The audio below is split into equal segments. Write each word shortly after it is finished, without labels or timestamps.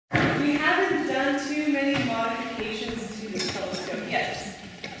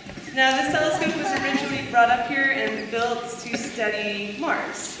Now, this telescope was originally brought up here and built to study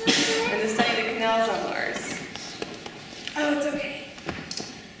Mars, and to study the canals on Mars. Oh, it's okay.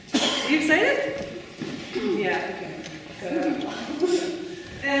 Are you excited? Yeah, okay.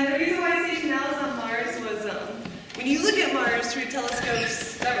 And the reason why I say canals on Mars was, when you look at Mars through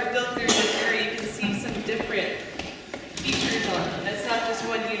telescopes that were built through this area, you can see some different features on them. It's not just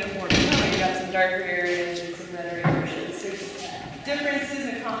one uniform color. You got some darker areas and some redder areas. There's differences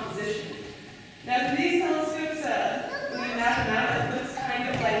in composition. Now, for these telescopes, when you map them out, it looks kind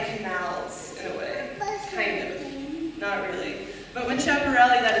of like canals in a way. Kind of. Not really. But when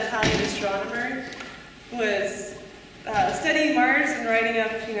Schiaparelli, that Italian astronomer, was studying Mars and writing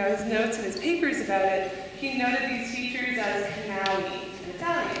up, his notes and his papers about it, he noted these features as canali in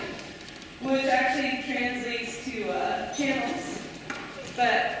Italian, which actually translates to channels.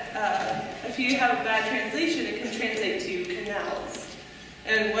 But if you have a bad translation, it can translate to canals.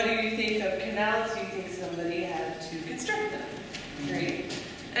 And what do you think of canals? You think somebody had to construct them, right?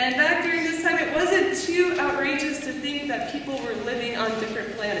 And back during this time, it wasn't too outrageous to think that people were living on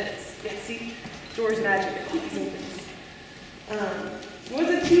different planets. Yeah, see? Doors magic, it always opens. It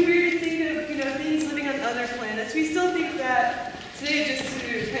wasn't too weird to think of, things living on other planets. We still think that today, just to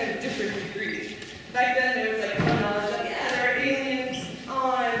kind of different degrees. Back then, there was like knowledge, like, yeah, there are aliens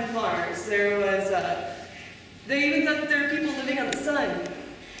on Mars. There was, they even thought that there were people living on the sun.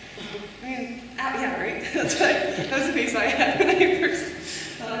 I mean, yeah, right? That was the face I had when I first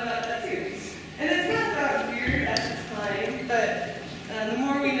thought about that too. And it's not that weird at the time, but the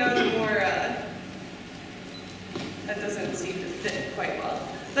more we know, the more that doesn't seem to fit quite well.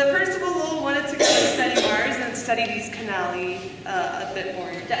 But Percival Lowell wanted to go study Mars and study these canali a bit more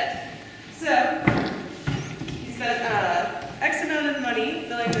in depth. So he spent X amount of money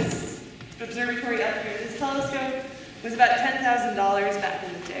building this observatory up here. This telescope was about $10,000 back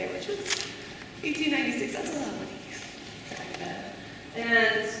in the day, which was 1896. That's a lot of money back then.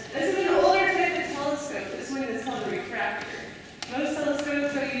 And this is an older type of telescope. This one is called a refractor. Most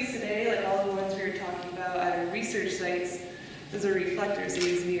telescopes that we use today, like all the ones we were talking about at our research sites, those are reflectors, they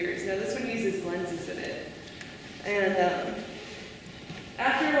use mirrors. Now this one uses lenses in it. And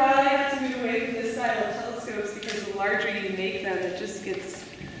after a while, they had to move away from this style of telescopes because the larger you make them, it just gets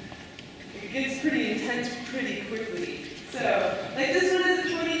pretty intense pretty quickly. So, like this one is a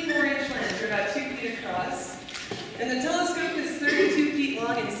 24-inch lens, or about 2 feet across. And the telescope is 32 feet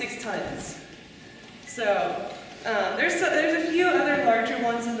long and 6 tons. So, there's a few other larger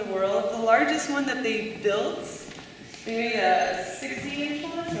ones in the world. The largest one that they built, they made a 16-inch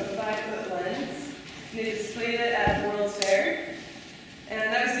one, so a 5-foot lens. And they displayed it at World's Fair.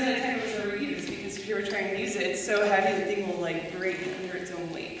 And that was the only time it was ever used, because if you were trying to use it, it's so heavy the thing will like break under its own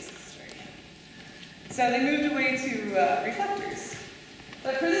weight. So they moved away to reflectors.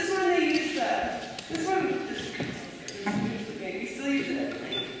 But for this one, they used this one. We still use it every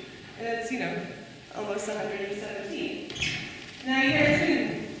night, and it's almost 117. Now you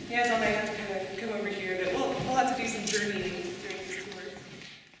guys all might have to kind of come over here, but we'll have to do some journeying during this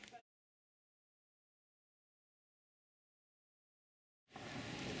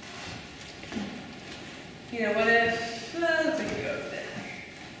tour. What if? Let's take a go over there.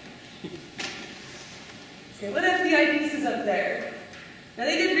 Okay, what if the eyepiece is up there? Now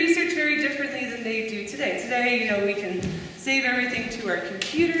they did research very differently than they do today. Today, we can save everything to our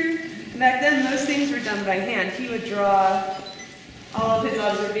computer. Back then, those things were done by hand. He would draw all of his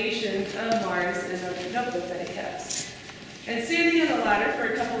observations of Mars in a notebook that he kept. And standing on a ladder for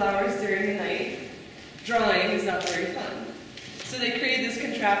a couple hours during the night, drawing is not very fun. So they created this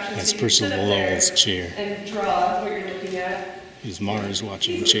contraption. That's Percival Lowell's chair. And draw what you're looking at. His Mars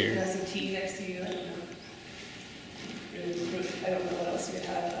watching chair. Has some tea next to you. I don't know what else we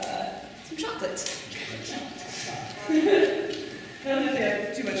have. Some chocolate. I don't know if they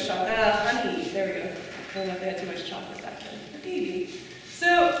had too much chocolate. Honey. There we go. I don't know if they had too much chocolate back then. Maybe. So,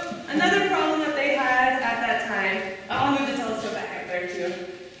 another problem that they had at that time, I'll move the telescope back up there too.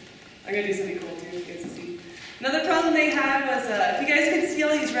 I'm going to do something cool too for you guys to see. Another problem they had was, if you guys can see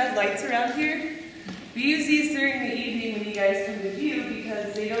all these red lights around here, we use these during the evening when you guys come to view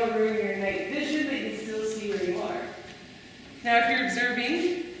because they don't ruin your night vision, but you can still see where you are. Now, if you're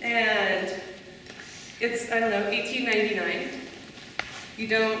observing and it's, 1899, you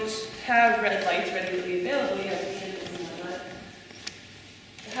don't have red lights readily available, you have candles and whatnot.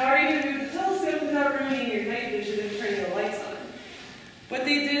 How are you going to move the telescope without ruining your night vision and turning the lights on? What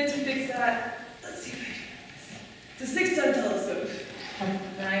they did to fix that, let's see if I can do this. It's a 6-ton telescope, and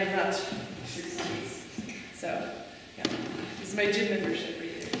I am not 6 tons. So, yeah, this is my gym membership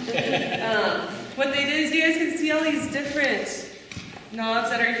right here. What they did is you guys can see all these different knobs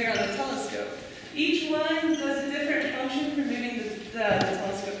that are here on the telescope. Each one does a different function for moving the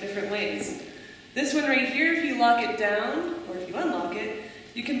telescope different ways. This one right here, if you lock it down, or if you unlock it,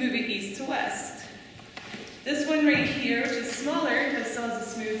 you can move it east to west. This one right here, which is smaller, but still has a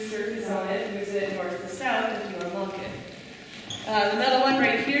smooth surface on it, moves it north to south if you unlock it. The metal one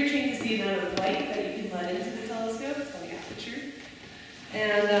right here changes the amount of light that you can let into the telescope. It's called the aperture.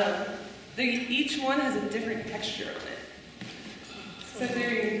 And each one has a different texture on it. So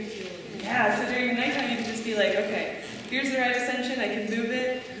during nighttime you can just be like, okay, here's the right ascension, I can move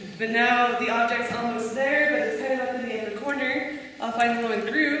it, but now the object's almost there, but it's kind of up in the other corner. I'll find the one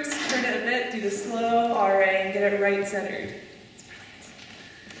with groups, turn it a bit, do the slow RA, and get it right centered.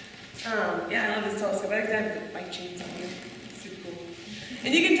 It's brilliant. Yeah, I love this telescope. I like to have the bike chains on here. It's super cool.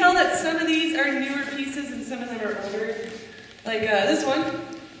 And you can tell that some of these are newer pieces and some of them are older. Like this one,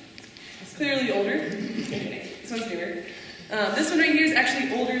 it's clearly older. This one's newer. This one right here is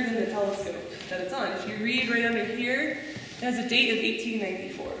actually older than the telescope that it's on. If you read right under here, it has a date of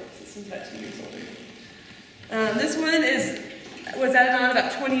 1894. So this one's about 2 years older. This one was added on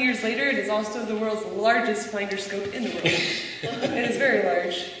about 20 years later. It is also the world's largest finder scope in the world. It is very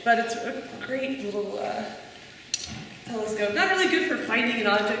large, but it's a great little telescope. Not really good for finding an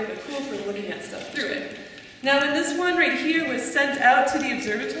object, but cool for looking at stuff through it. Now, when this one right here was sent out to the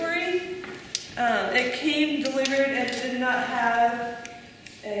observatory, it came delivered and did not have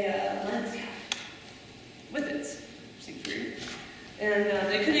a lens cap with it. Seems weird. And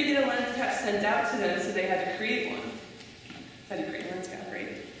they couldn't get a lens cap sent out to them, so they had to create one. Had to create a lens cap,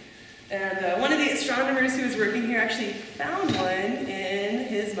 right? And one of the astronomers who was working here actually found one in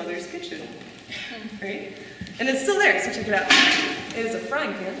his mother's kitchen, right? And it's still there, so check it out. It is a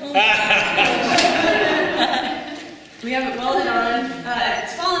frying pan. We have it welded on.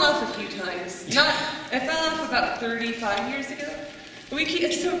 It's fallen off a few times. It fell off about 35 years ago. But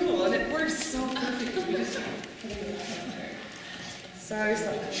it's so cool, and it works so perfectly. So I always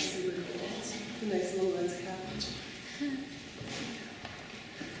thought that was super cool. It's a nice little lens cap.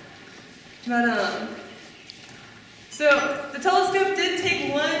 But, so the telescope did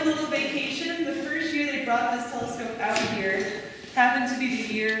take one little vacation. The first year they brought this telescope out here happened to be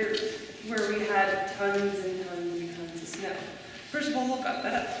the year where we had tons and tons and tons of snow. Percival Lowell got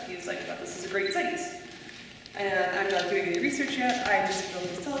that up. He was like, oh, this is a great site. And I'm not doing any research yet. I just built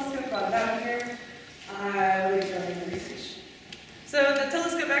this telescope, brought it out here. I was doing the research. So the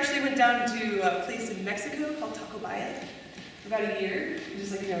telescope actually went down to a place in Mexico called Tacubaya for about a year.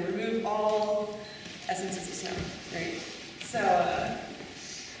 Just remove all essences of snow, right? So,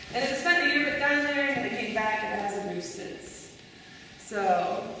 and it spent a year down there, and then it came back, and it hasn't moved since. So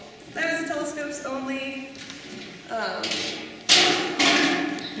that was the telescope's only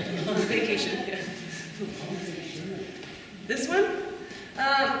vacation. Yeah. This one,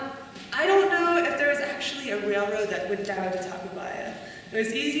 I don't know if there was actually a railroad that went down to Tacubaya. It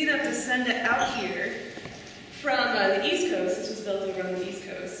was easy enough to send it out here from the East Coast. This was built over on the East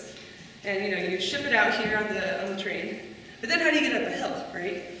Coast, and you ship it out here on the train. But then how do you get up a hill,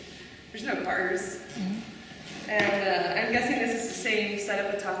 right? There's no cars. And I'm guessing this is the same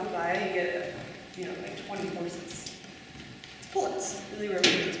setup at Tacubaya. You get, like 20 horses. It's bullets, really where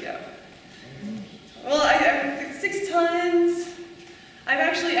we need to go. Well, I 6 tons. I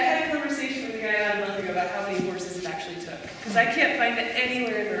had a conversation with a guy about a month ago about how many horses it actually took, because I can't find it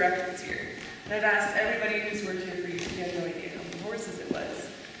anywhere in the records here. And I've asked everybody who's worked here for years, you have no idea how many horses it was.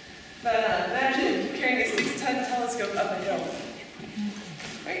 But imagine carrying a 6-ton telescope up a hill.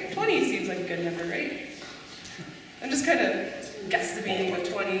 Right? 20 seems like a good number, right? I'm just kind of guesstimating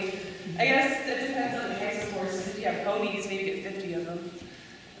with 20. I guess it depends on the types of horses. If you have ponies, maybe get 50 of them.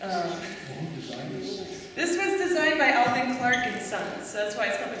 This was designed by Alvin Clark and Sons, so that's why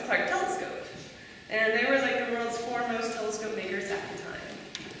it's called the Clark Telescope. And they were like the world's foremost telescope makers at the time.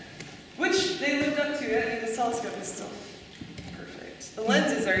 Which they lived up to. I mean, this telescope is still perfect. The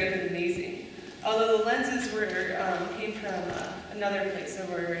lenses are even amazing. Although the lenses came from another place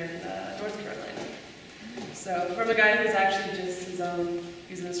over in North Carolina. So from a guy who's actually just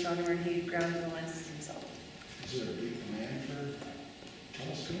he's an astronomer, and he grounded the lenses himself. Is there a big demand for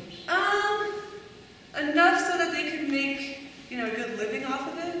telescopes? Enough so that they could make, a good living off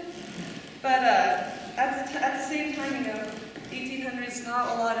of it. But at the same time, 1800s,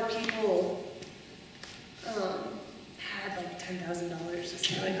 not a lot of people had like $10,000 just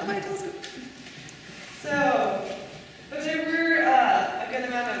to be like, oh, my telescope. So, but there were a good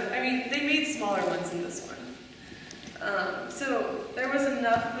amount of, they made smaller ones than this one. So there was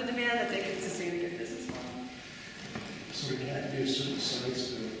enough of a demand that they could sustain a good business model. So it can't be a certain size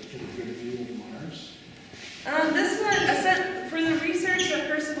to get a good view of Mars? This one, for the research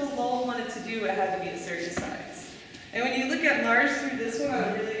do, it had to be a certain size. And when you look at Mars through this one on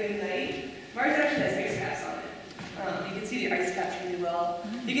a really good night, Mars actually has ice caps on it. You can see the ice caps really well.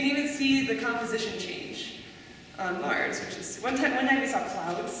 You can even see the composition change on Mars, which is, one night we saw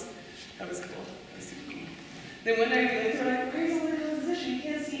clouds. That was cool. That was super cool. Then one night we looked at where's all the composition? You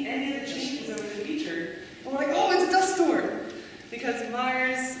can't see any of the changes over the feature. And we're like, oh, it's a dust storm. Because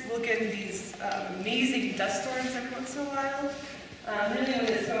Mars will get these amazing dust storms every once in a while. Really when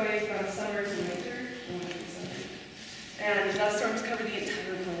it's going from summer to winter, and dust storms cover the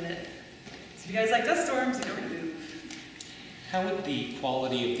entire planet. So if you guys like dust storms, you don't move. How would the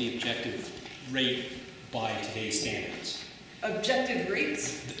quality of the objective rate by today's standards? Objective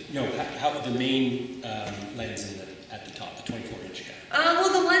rates? No, how the main lens at the top, the 24-inch guy?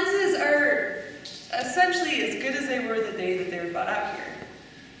 Well, the lenses are essentially as good as they were the day that they were brought out here.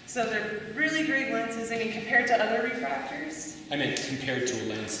 So they're really great lenses. I mean, compared to other refractors. I meant compared to a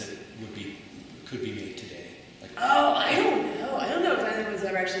lens that could be made today. Like, oh, I don't know. I don't know if anyone's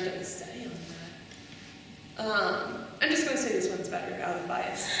ever actually done a study on that. I'm just going to say this one's better out of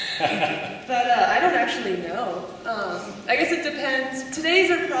bias. But I don't actually know. I guess it depends.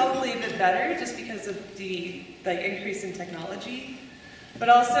 Today's are probably a bit better just because of the increase in technology. But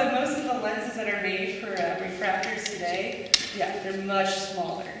also, most of the lenses that are made for refractors today, yeah, they're much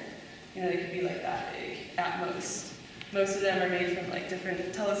smaller. You know, they could be like that big at most. Most of them are made from like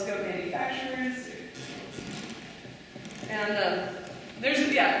different telescope manufacturers. And there's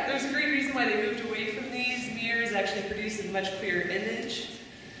a great reason why they moved away from these. Mirrors actually produce a much clearer image.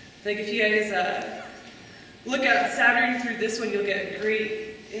 Like if you guys look at Saturn through this one, you'll get a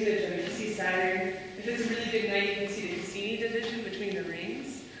great image of it. You see Saturn. If it's a really good night, you can see the Cassini division between the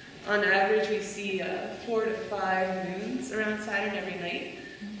rings. On average, we see 4 to 5 moons around Saturn every night,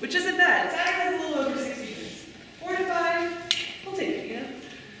 which isn't bad. Saturn has a little over 6 regions. 4 to 5, we'll take it, you know?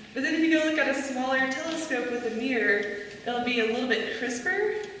 But then if you go look at a smaller telescope with a mirror, it'll be a little bit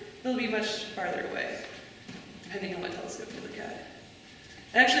crisper. It'll be much farther away, depending on what telescope you look at.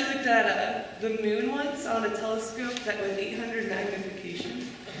 I actually looked at the moon once on a telescope that was 800 magnification.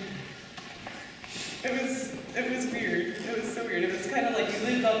 It was weird. It was so weird. It was kind of like you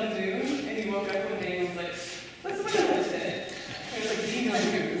lived on the moon and you woke up one day and was like, what's the weather like today? It was like being on the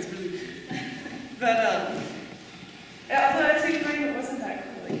moon. It was really weird. But although at the same time it wasn't that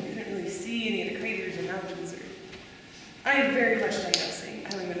cool. Like you couldn't really see any of the craters or mountains. I am very much digressing. I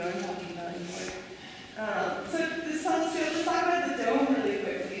don't even know what I'm talking about anymore. So this telescope, let's talk about the dome really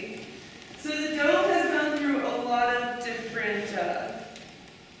quickly. So the dome has gone through a lot of different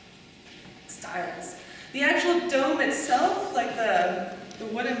styles. The actual dome itself, like the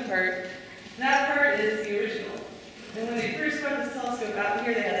wooden part, that part is the original. And when they first brought this telescope out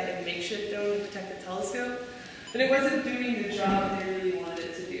here, they had like a makeshift dome to protect the telescope, but it wasn't doing the job they really wanted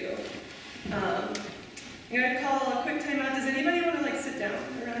it to do. I'm going to call a quick timeout. Does anybody want to like sit down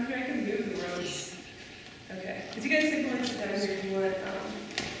around here? I can move the rows. Okay. Because you guys can go and sit down here if you want.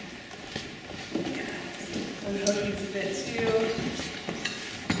 Yeah. Unhook these a bit too.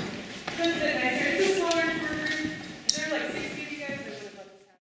 It's a bit nicer. It's a smaller worker. There are like 60 of you guys.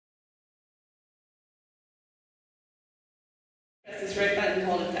 Press this right button and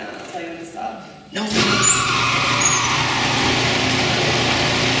hold it down. I'll tell you when to stop. no.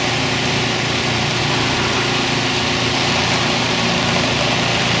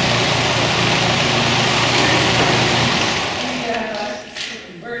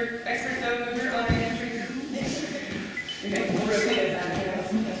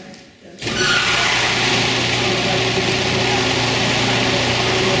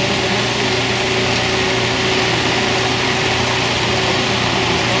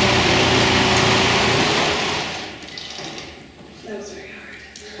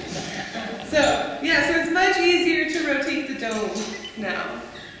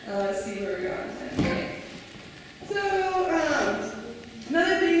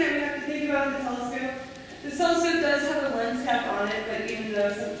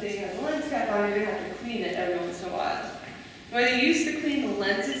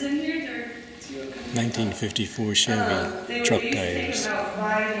 '54 Chevy truck tires. They would take them out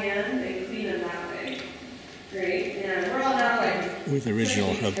by hand and clean them that way. Great. And we're all now like with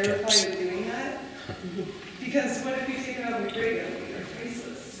original hubcaps. Of doing that. Because what if we take them out and we break them? They're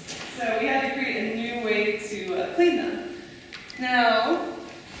faceless. So we had to create a new way to clean them. Now,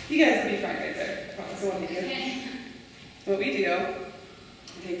 you guys will be fine right there. I promise. What we do? What we do?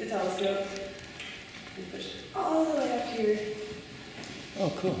 We take the telescope and push it all the way up here.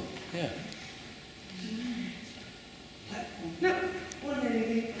 Oh, cool. Yeah. No, wasn't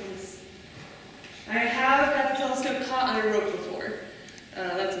anything else. I have got the telescope caught on a rope before.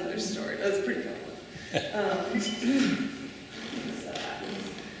 That's another story. That was pretty Stuff happens.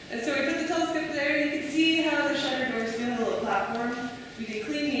 And so we put the telescope there, and you can see how the shutter doors do a little platform. We can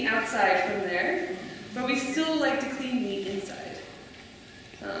clean the outside from there, but we still like to clean the inside.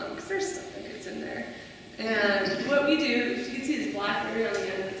 Because there's stuff that gets in there. And what we do, you can see this black area on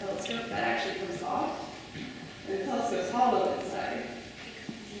the end of the telescope, that actually comes off. And the telescope's hollow inside.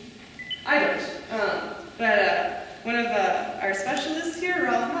 I don't. But one of our specialists here,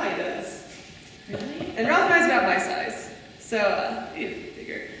 Ralph Nye, does. Really? And Ralph Nye's about my size. So, he's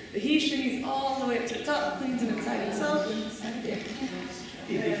bigger. But he shrinks all the way up to the top, cleans it inside himself.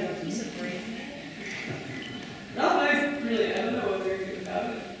 Ralph Nye's really, I don't know what they're doing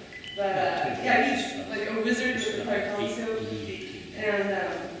about it. But, yeah, he's like a wizard with the telescope. And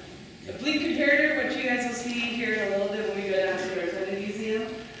a blink comparator, which you guys will see here in a little bit when we go down to our Sunday Museum.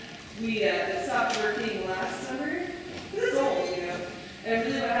 It stopped working last summer. It's old, you know. And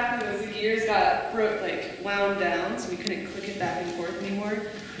really what happened was the gears got wound down, so we couldn't click it back and forth anymore.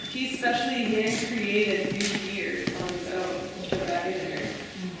 He specially hand-created new gears on his own to put back in there.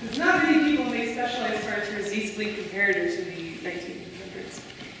 Because not many people make specialized parts for these blink comparators in the 1900s.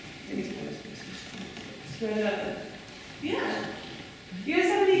 But, yeah. You guys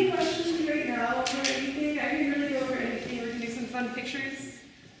have any questions right now or anything? I can really go over anything. We're going to do some fun pictures.